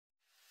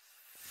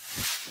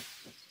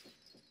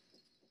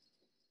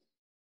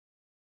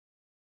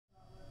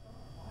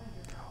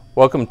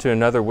Welcome to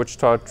another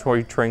Wichita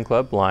Toy Train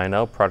Club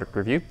Lionel product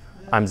review.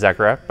 I'm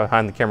Zachariah.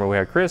 Behind the camera we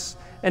have Chris,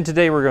 and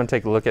today we're going to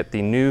take a look at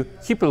the new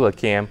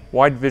CupolaCam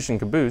wide vision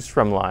caboose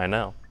from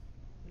Lionel.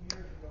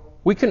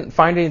 We couldn't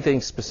find anything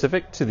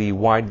specific to the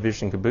wide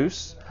vision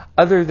caboose,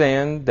 other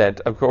than that,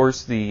 of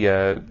course,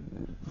 the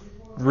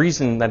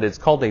reason that it's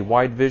called a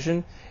wide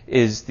vision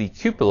is the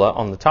cupola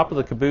on the top of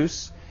the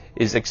caboose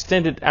is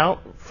extended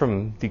out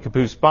from the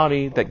caboose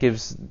body. That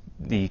gives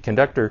the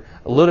conductor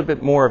a little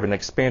bit more of an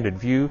expanded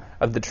view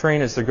of the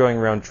train as they're going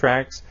around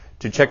tracks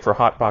to check for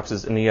hot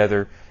boxes and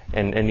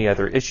any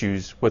other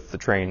issues with the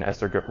train as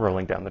they're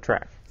rolling down the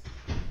track.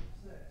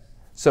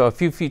 So a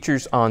few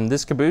features on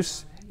this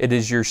caboose. It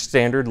is your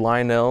standard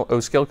Lionel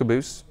O-scale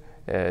caboose.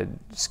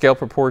 Scale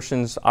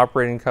proportions,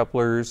 operating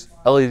couplers,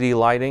 LED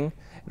lighting.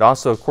 It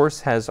also, of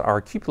course, has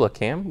our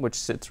CupolaCam, which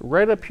sits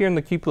right up here in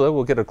the cupola.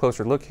 We'll get a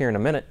closer look here in a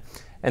minute.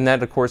 And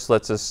that, of course,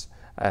 lets us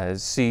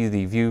see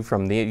the view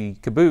from the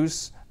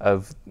caboose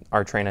of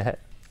our train ahead.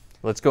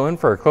 Let's go in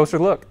for a closer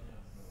look.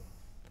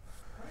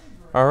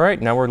 All right,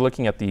 now we're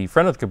looking at the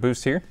front of the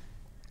caboose here.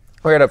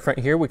 Right up front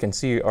here, we can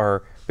see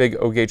our big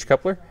O-gauge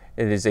coupler.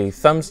 It is a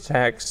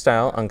thumbtack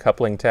style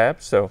uncoupling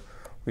tab, so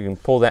we can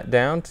pull that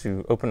down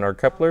to open our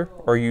coupler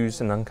or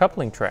use an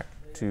uncoupling track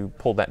to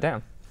pull that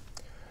down.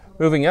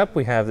 Moving up,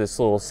 we have this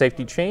little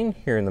safety chain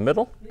here in the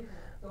middle.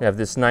 We have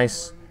this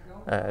nice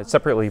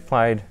separately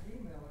applied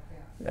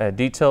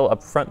detail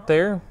up front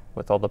there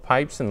with all the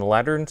pipes and the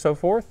ladder and so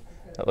forth.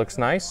 That looks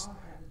nice.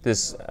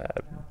 This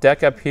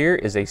deck up here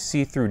is a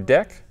see-through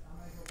deck.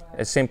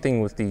 Same thing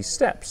with the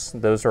steps.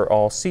 Those are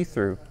all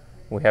see-through.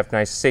 We have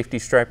nice safety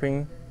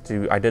striping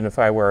to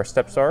identify where our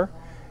steps are,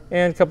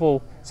 and a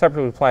couple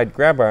separately applied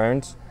grab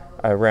irons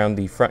around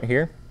the front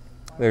here.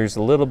 There's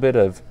a little bit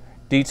of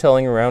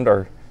detailing around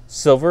our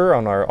silver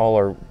on all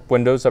our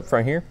windows up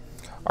front here.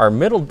 Our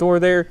middle door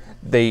there,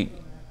 they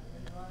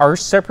are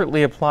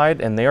separately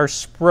applied and they are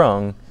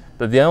sprung,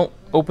 but they don't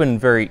open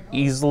very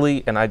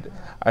easily.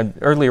 And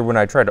earlier when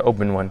I tried to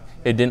open one,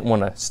 it didn't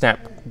want to snap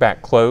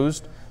back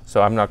closed,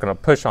 so I'm not going to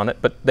push on it.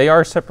 But they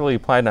are separately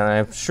applied, and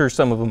I'm sure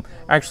some of them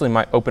actually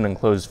might open and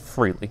close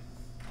freely.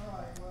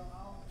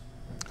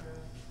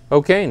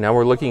 Okay, now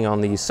we're looking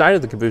on the side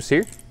of the caboose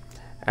here.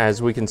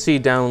 As we can see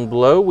down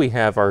below, we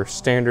have our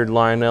standard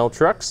Lionel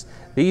trucks.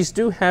 These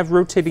do have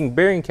rotating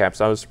bearing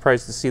caps. I was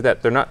surprised to see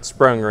that. They're not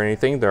sprung or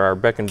anything. They're our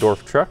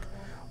Beckendorf truck.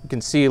 You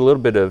can see a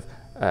little bit of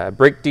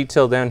brake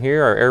detail down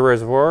here, our air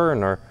reservoir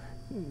and our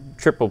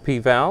triple P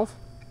valve.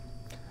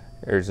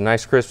 There's a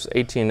nice crisp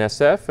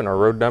AT&SF and our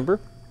road number.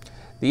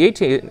 All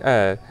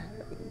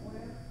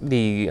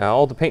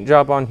the paint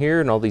job on here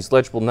and all these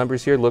legible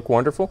numbers here look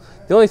wonderful.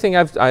 The only thing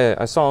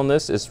I saw on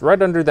this is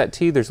right under that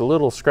T, there's a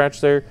little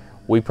scratch there.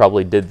 We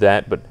probably did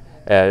that, but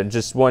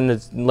just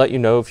wanted to let you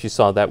know if you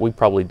saw that, we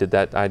probably did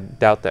that. I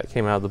doubt that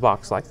came out of the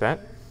box like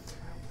that.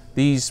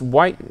 These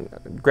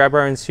white grab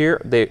irons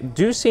here, they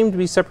do seem to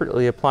be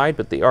separately applied,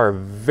 but they are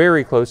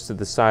very close to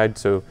the side,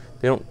 so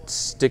they don't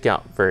stick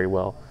out very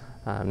well.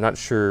 I'm not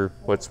sure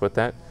what's with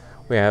that.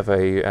 We have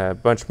a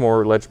bunch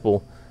more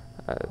legible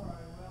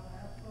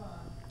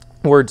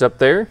words up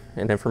there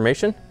and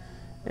information.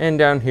 And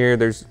down here,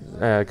 there's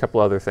a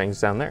couple other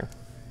things down there.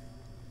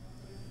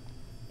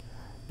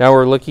 Now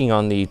we're looking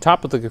on the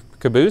top of the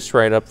caboose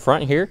right up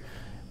front here.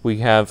 We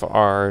have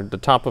the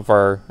top of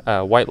our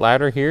white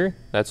ladder here.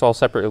 That's all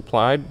separately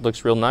applied.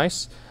 Looks real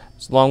nice.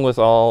 Along with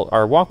all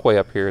our walkway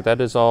up here. That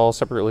is all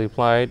separately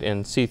applied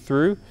and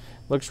see-through.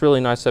 Looks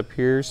really nice up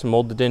here. Some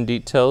molded in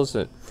details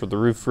for the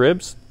roof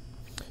ribs.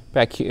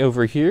 Back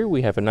over here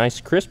we have a nice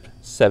crisp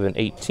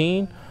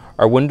 718.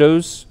 Our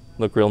windows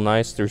look real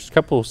nice. There's a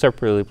couple of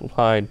separately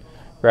applied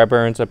grab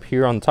irons up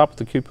here on the top of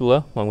the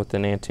cupola along with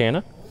an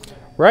antenna.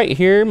 Right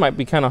here might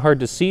be kind of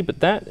hard to see, but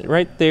that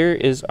right there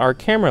is our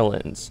camera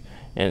lens.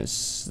 And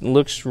it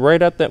looks right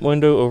out that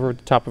window over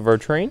the top of our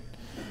train.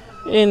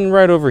 And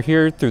right over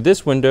here through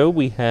this window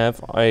we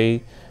have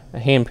a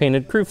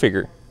hand-painted crew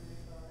figure.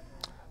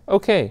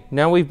 Okay,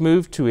 now we've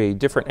moved to a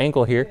different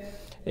angle here.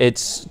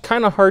 It's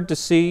kind of hard to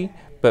see,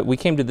 but we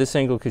came to this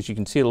angle because you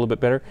can see it a little bit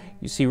better.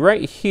 You see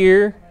right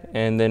here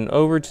and then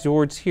over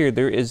towards here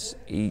there is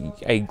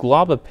a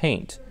glob of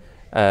paint.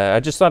 I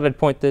just thought I'd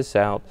point this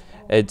out.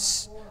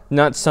 It's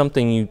not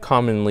something you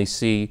commonly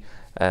see,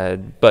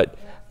 but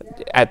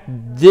at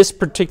this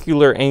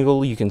particular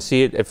angle you can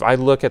see it. If I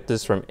look at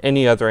this from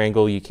any other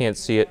angle you can't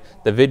see it.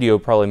 The video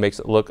probably makes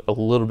it look a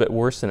little bit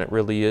worse than it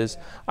really is.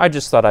 I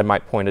just thought I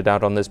might point it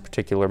out on this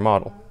particular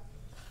model.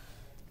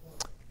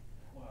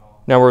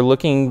 Now we're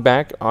looking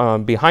back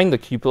behind the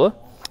cupola,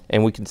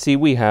 and we can see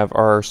we have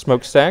our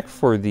smokestack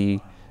for the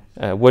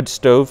wood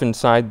stove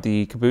inside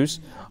the caboose.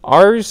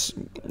 Ours,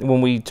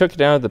 when we took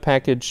it out of the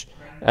package,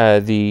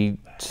 the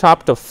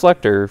top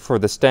deflector for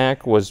the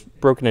stack was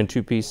broken in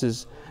two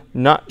pieces.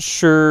 Not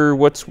sure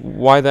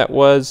why that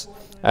was.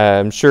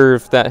 I'm sure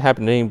if that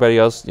happened to anybody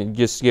else, you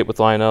just get with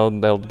Lionel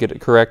and they'll get it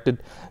corrected.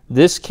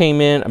 This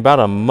came in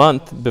about a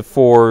month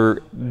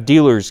before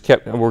dealers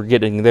were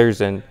getting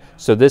theirs in.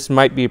 So this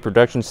might be a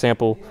production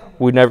sample.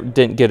 We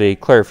didn't get a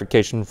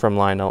clarification from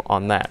Lionel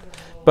on that.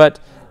 But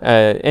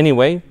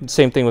anyway,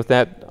 same thing with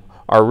that.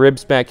 Our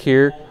ribs back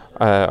here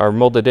are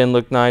molded in,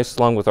 look nice,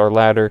 along with our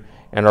ladder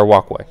and our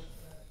walkway.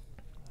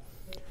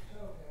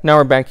 Now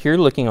we're back here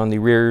looking on the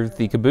rear of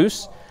the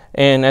Caboose,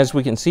 and as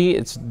we can see,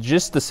 it's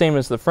just the same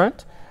as the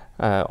front.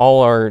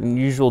 All our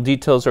usual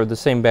details are the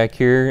same back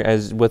here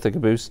as with the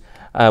Caboose.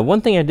 One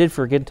thing I did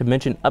forget to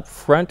mention up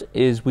front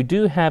is we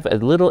do have a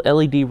little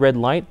LED red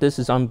light. This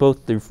is on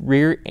both the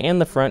rear and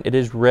the front. It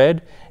is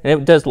red,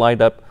 and it does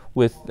light up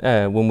with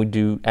when we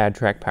do add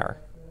track power.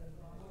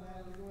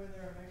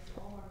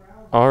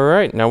 All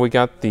right, now we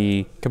got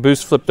the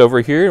Caboose flipped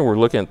over here, and we're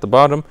looking at the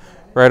bottom.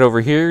 Right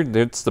over here,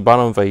 it's the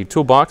bottom of a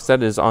toolbox.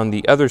 That is on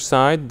the other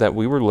side that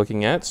we were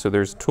looking at, so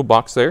there's a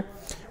toolbox there.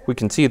 We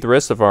can see the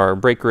rest of our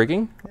brake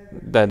rigging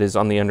that is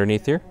on the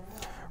underneath here.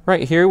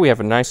 Right here, we have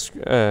a nice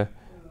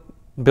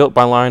built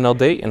by Lionel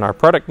date and our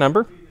product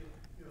number.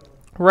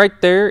 Right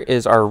there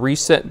is our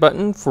reset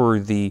button for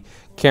the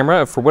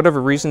camera. If for whatever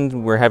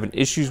reason we're having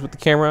issues with the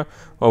camera,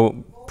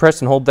 we'll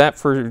press and hold that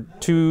for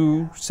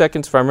 2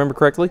 seconds if I remember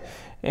correctly,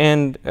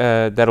 and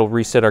that'll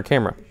reset our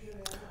camera.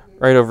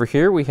 Right over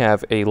here we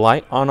have a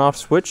light on-off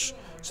switch,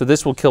 so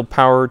this will kill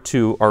power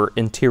to our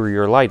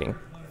interior lighting.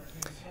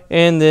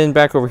 And then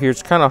back over here,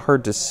 it's kind of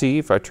hard to see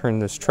if I turn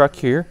this truck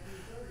here.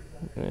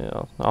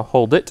 I'll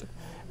hold it.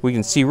 We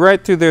can see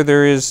right through there,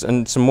 there is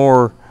some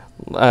more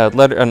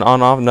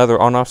another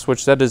on-off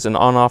switch. That is an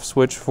on-off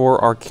switch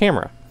for our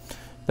camera.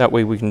 That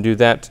way we can do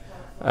that,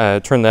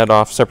 turn that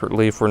off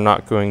separately if we're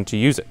not going to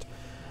use it.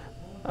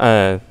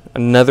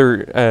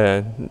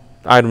 Another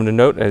item to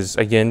note is,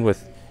 again,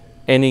 with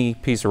any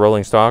piece of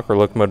rolling stock or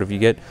locomotive you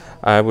get,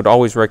 I would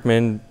always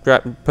recommend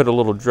put a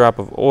little drop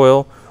of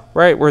oil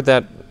right where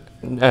that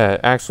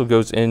axle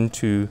goes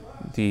into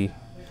the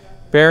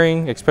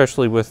bearing,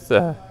 especially with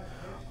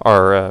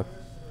our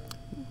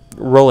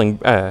rolling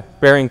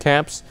bearing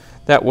caps.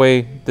 That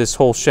way this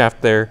whole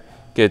shaft there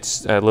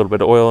gets a little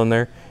bit of oil in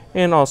there.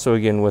 And also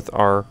again with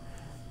our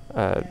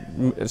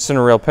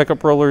center rail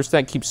pickup rollers,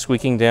 that keeps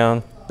squeaking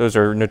down. Those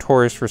are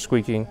notorious for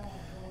squeaking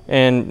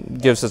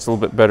and gives us a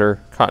little bit better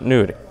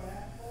continuity.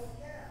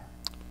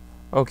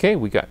 Okay,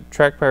 we got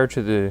track power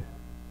to the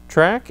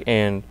track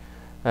and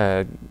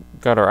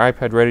got our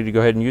iPad ready to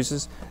go ahead and use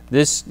this.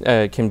 This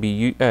can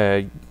be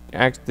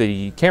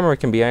the camera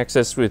can be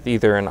accessed with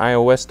either an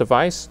iOS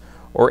device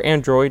or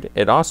Android.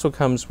 It also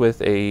comes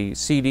with a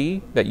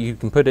CD that you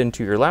can put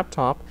into your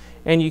laptop,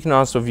 and you can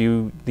also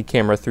view the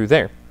camera through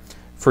there.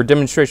 For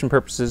demonstration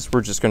purposes,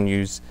 we're just going to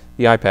use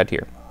the iPad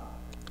here.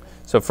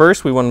 So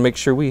first, we want to make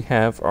sure we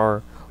have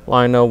our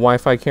Lionel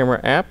Wi-Fi camera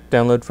app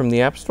downloaded from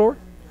the App Store.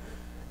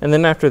 And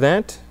then after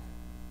that,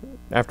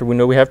 after we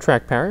know we have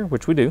track power,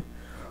 which we do,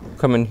 we'll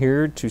come in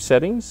here to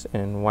settings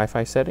and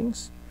Wi-Fi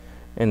settings.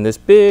 And this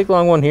big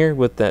long one here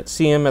with that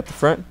CM at the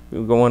front,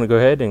 we'll want to go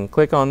ahead and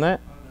click on that.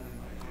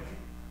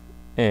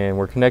 And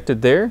we're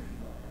connected there.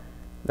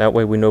 That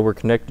way we know we're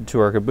connected to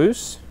our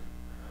Caboose.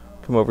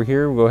 Come over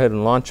here, we'll go ahead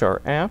and launch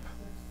our app.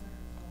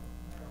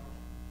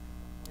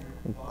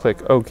 We'll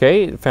click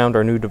OK, it found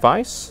our new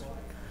device.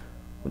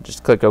 We'll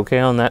just click OK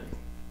on that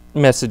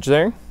message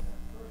there.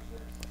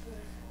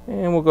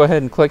 And we'll go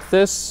ahead and click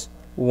this.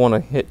 We'll want to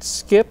hit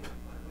skip.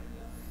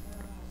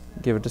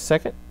 Give it a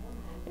second.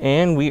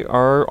 And we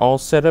are all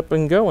set up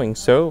and going.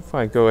 So if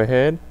I go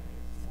ahead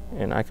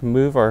and I can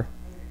move our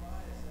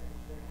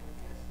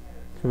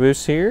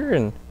Caboose here,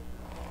 and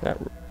that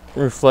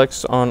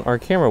reflects on our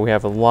camera. We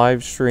have a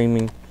live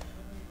streaming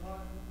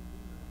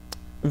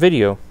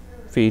video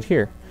feed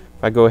here.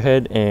 If I go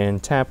ahead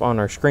and tap on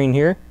our screen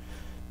here,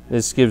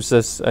 this gives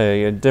us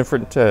a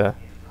different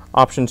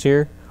options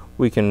here.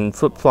 We can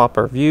flip-flop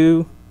our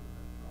view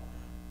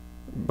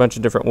a bunch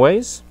of different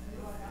ways.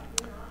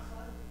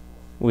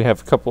 We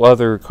have a couple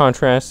other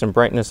contrast and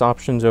brightness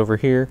options over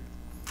here.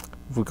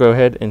 If we go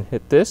ahead and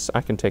hit this,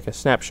 I can take a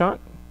snapshot.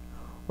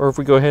 Or if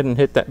we go ahead and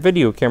hit that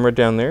video camera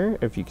down there,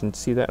 if you can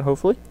see that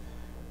hopefully,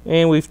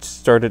 and we've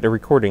started a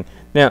recording.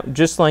 Now,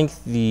 just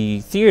like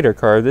the theater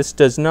car, this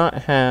does not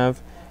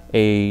have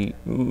a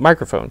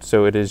microphone,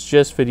 so it is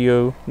just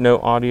video, no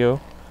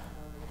audio.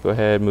 Go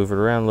ahead, move it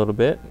around a little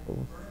bit.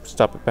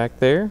 Stop it back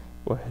there.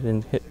 Go ahead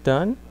and hit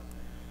done.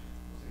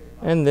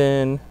 And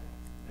then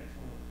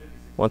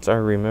once I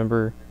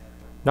remember,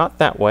 not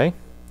that way.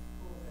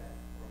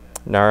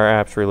 Now our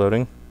app's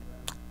reloading.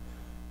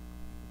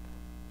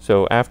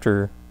 So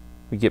after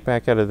we get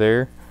back out of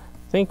there,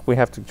 I think we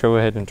have to go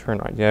ahead and turn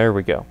on. Yeah, there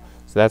we go.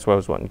 So that's what I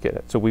was wanting to get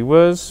at. So we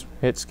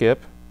hit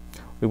skip.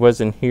 We was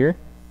in here.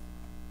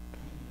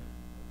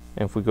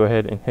 And if we go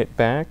ahead and hit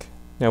back,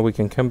 now we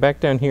can come back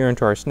down here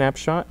into our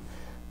snapshot.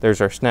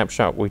 There's our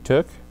snapshot we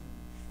took.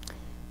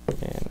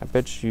 And I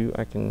bet you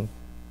I can...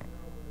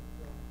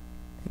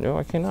 No,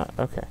 I cannot.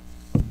 Okay.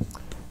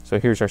 So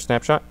here's our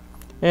snapshot.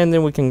 And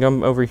then we can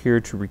come over here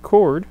to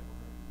record.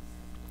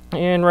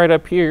 And right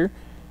up here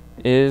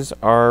is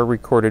our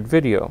recorded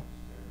video.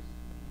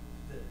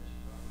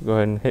 Go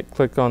ahead and hit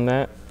click on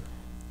that.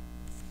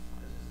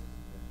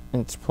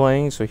 And it's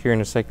playing, so here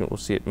in a second we'll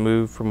see it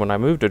move from when I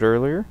moved it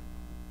earlier.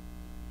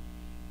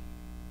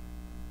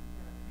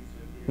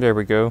 There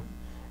we go.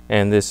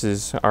 And this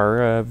is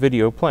our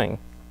video playing.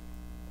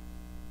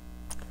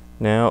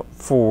 Now,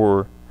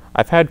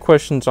 I've had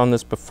questions on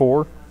this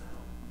before.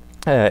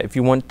 If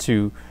you want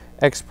to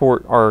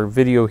export our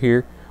video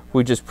here,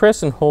 we just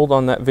press and hold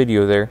on that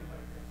video there.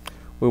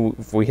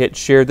 If we hit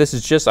share, this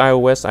is just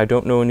iOS, I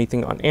don't know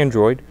anything on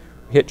Android.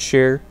 Hit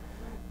share,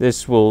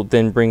 this will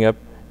then bring up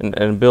an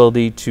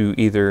ability to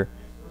either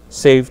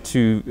save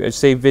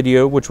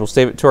video, which will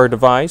save it to our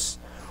device,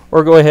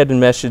 or go ahead and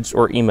message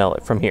or email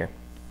it from here.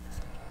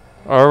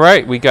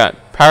 Alright, we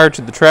got power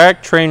to the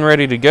track, train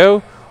ready to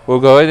go. We'll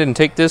go ahead and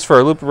take this for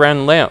a loop around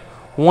the layout.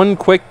 One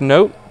quick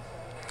note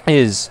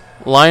is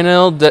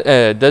Lionel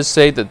does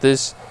say that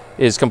this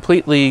is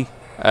completely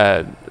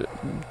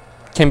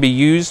can be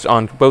used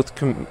on both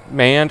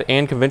command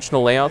and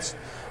conventional layouts,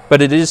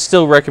 but it is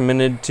still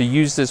recommended to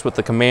use this with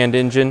the command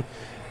engine,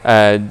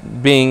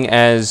 being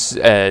as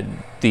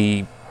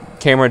the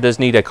camera does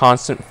need a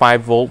constant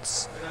 5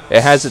 volts.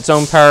 It has its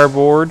own power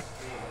board,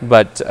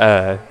 but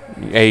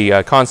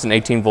a constant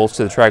 18 volts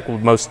to the track will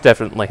most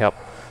definitely help.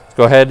 Let's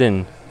go ahead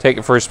and take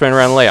it for a spin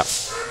around the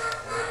layout.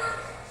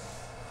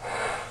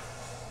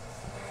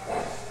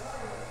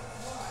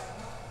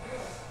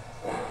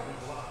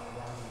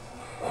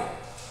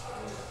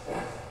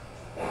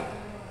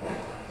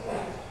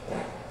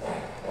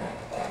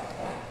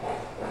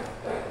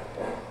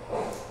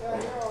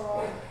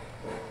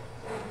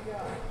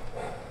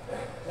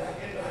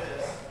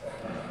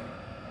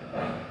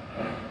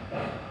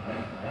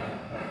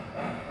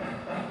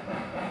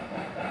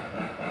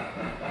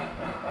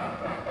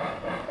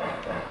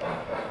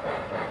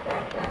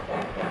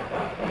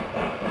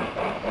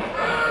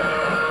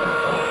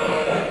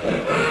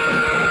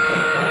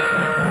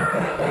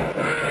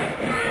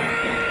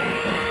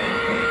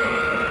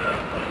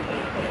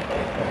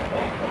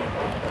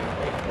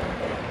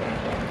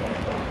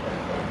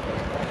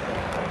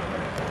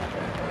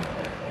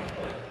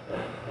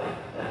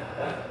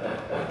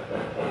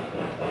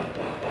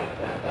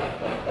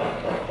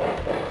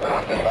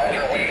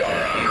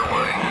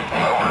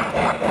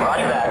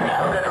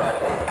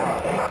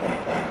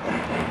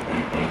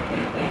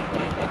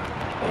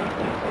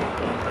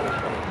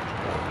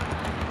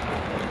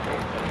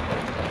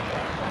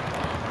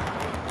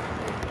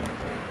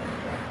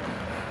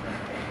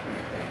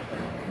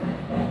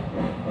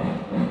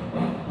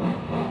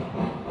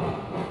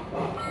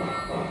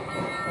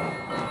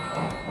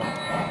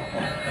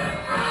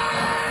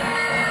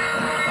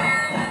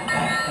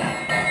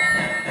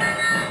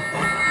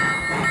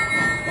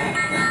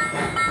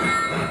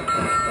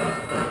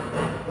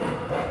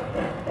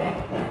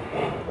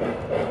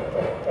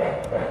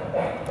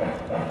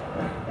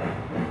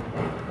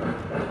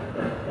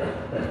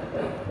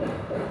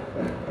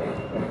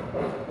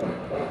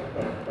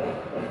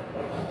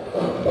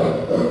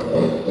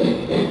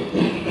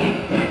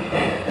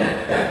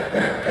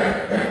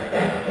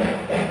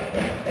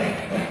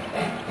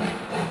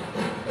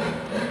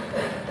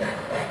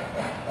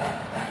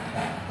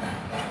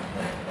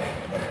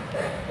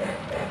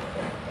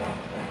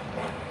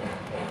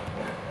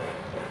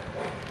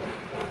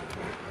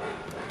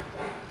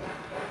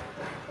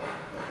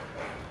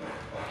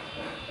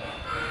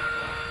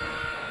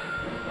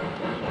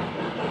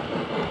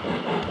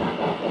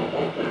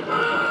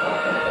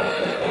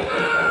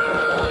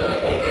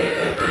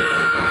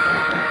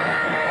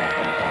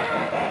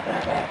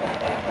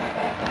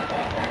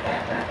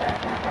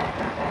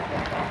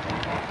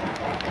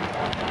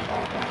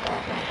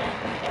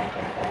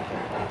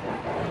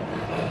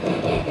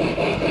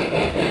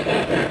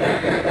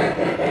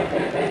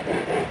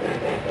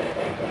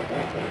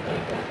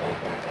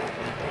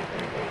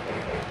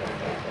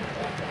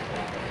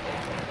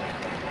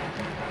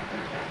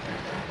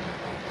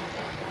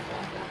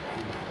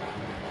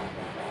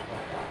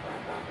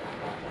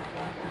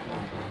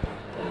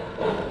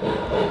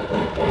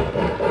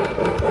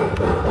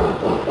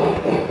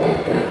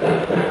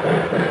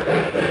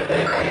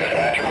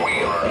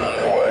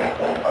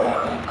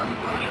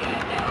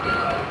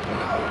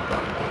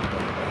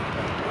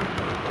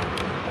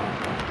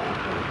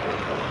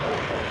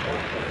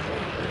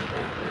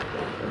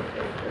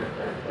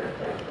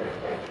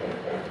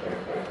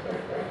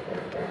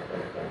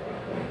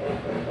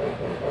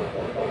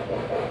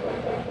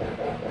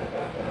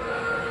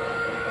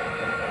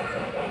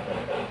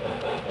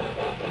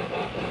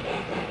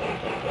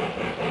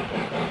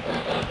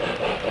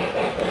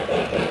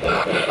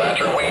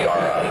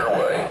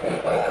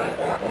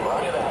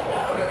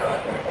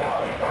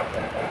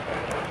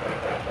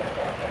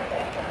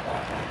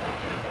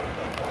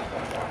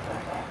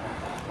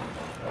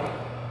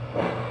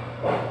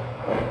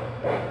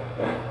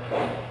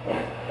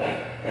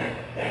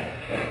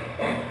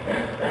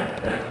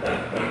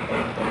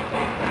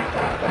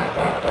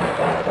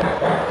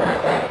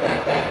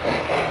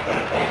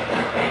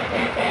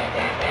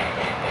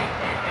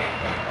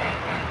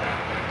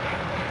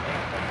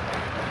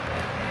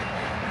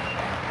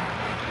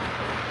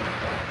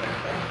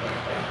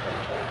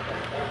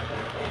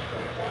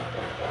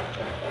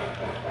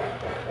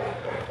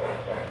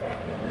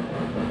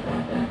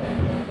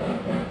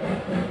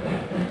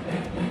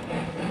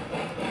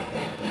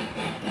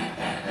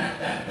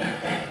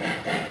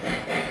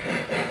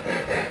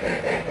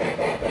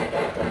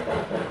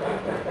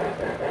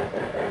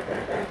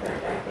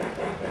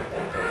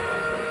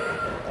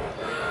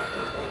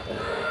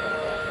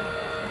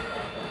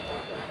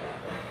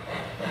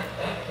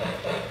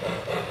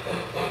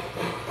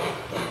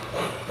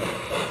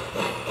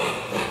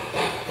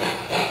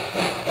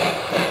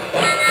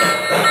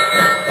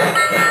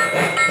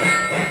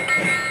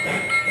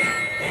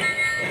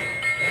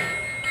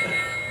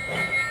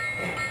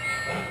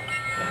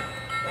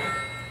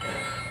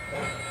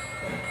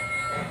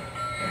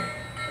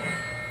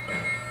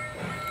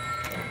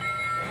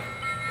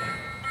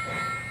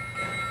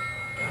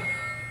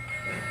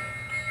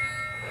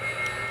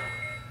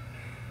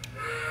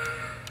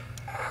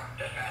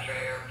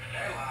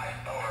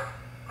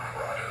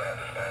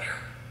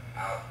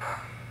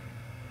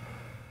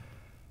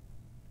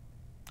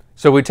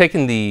 So we've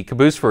taken the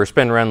Caboose for a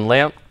spin around the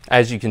layout.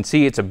 As you can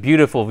see, it's a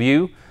beautiful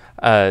view.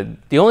 The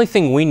only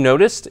thing we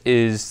noticed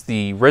is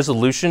the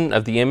resolution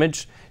of the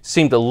image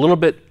seemed a little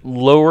bit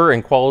lower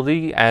in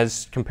quality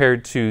as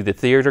compared to the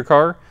theater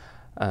car.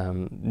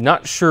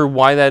 Not sure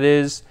why that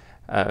is.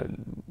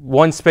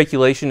 One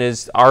speculation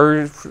is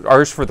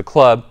ours for the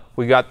club.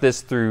 We got this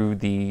through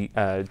the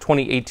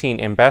 2018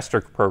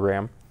 Ambassador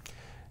Program,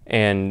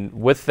 and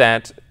with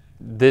that,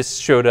 this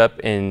showed up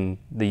in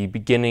the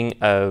beginning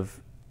of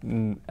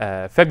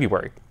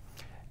February,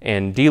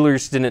 and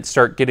dealers didn't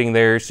start getting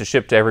theirs to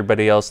ship to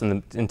everybody else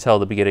until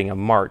the beginning of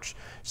March.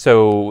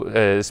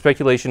 So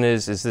speculation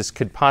is this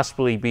could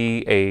possibly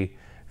be a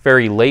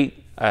very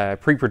late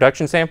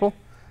pre-production sample,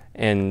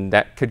 and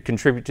that could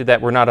contribute to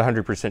that. We're not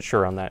 100%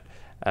 sure on that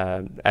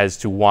as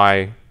to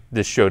why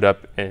this showed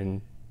up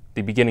in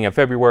the beginning of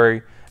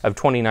February of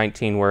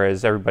 2019,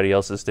 whereas everybody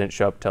else's didn't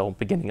show up till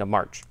beginning of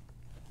March.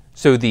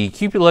 So the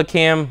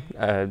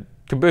CupolaCam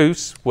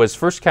Caboose was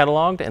first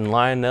cataloged in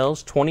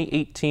Lionel's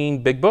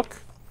 2018 Big Book.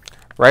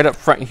 Right up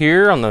front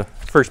here on the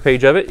first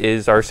page of it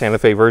is our Santa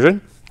Fe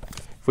version.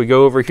 If we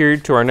go over here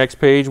to our next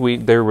page,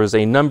 there was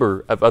a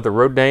number of other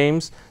road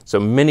names, so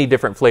many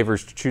different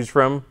flavors to choose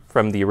from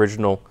the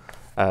original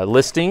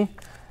listing.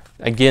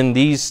 Again,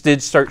 these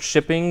did start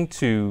shipping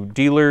to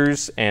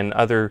dealers and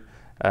other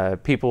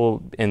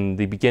people in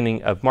the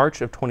beginning of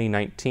March of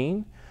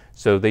 2019,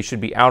 so they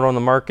should be out on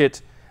the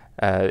market.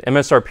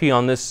 MSRP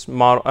on this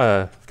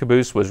model,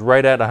 Caboose was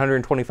right at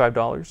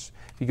 $125.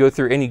 If you go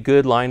through any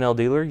good Lionel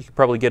dealer, you could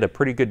probably get a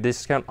pretty good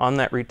discount on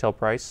that retail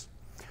price.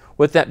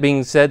 With that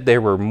being said, there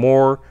were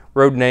more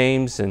road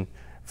names and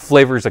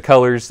flavors of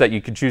colors that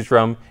you could choose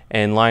from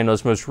in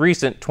Lionel's most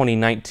recent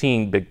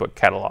 2019 Big Book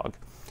catalog.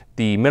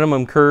 The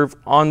minimum curve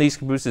on these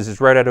Cabooses is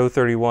right at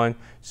 031,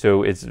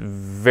 so it's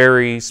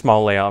very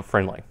small layout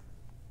friendly.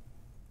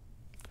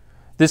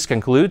 This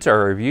concludes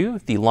our review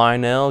of the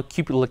Lionel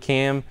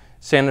CupolaCam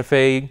Santa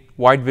Fe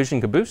Wide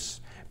Vision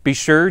Caboose. Be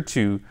sure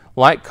to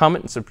like,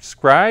 comment, and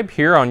subscribe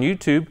here on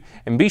YouTube,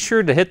 and be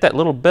sure to hit that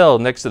little bell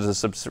next to the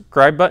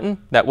subscribe button.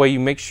 That way you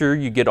make sure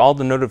you get all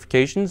the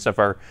notifications of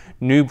our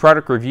new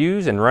product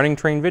reviews and running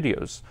train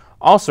videos.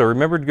 Also,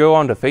 remember to go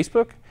onto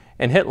Facebook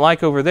and hit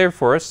like over there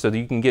for us so that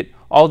you can get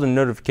all the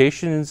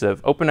notifications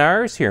of open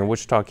hours here in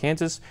Wichita,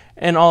 Kansas,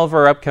 and all of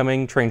our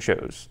upcoming train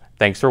shows.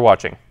 Thanks for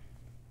watching.